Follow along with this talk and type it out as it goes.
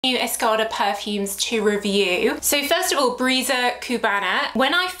New ESCADA perfumes to review. So first of all, BRISA CUBANA.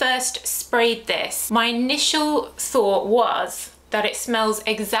 When I first sprayed this, my initial thought was that it smells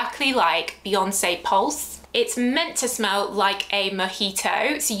exactly like Beyonce Pulse. It's meant to smell like a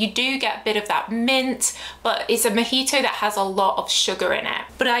mojito, so you do get a bit of that mint, but it's a mojito that has a lot of sugar in it.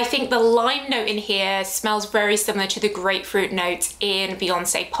 But I think the lime note in here smells very similar to the grapefruit notes in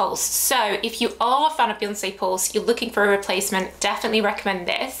Beyonce Pulse. So if you are a fan of Beyonce Pulse, you're looking for a replacement, definitely recommend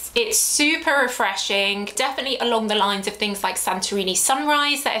this. It's super refreshing, definitely along the lines of things like Santorini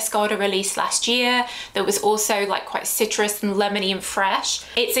Sunrise that ESCADA released last year. That was also like quite citrus and lemony and fresh.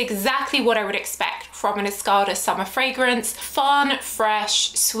 It's exactly what I would expect from an ESCADA summer fragrance. Fun,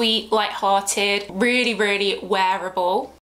 fresh, sweet, light-hearted, really, really wearable.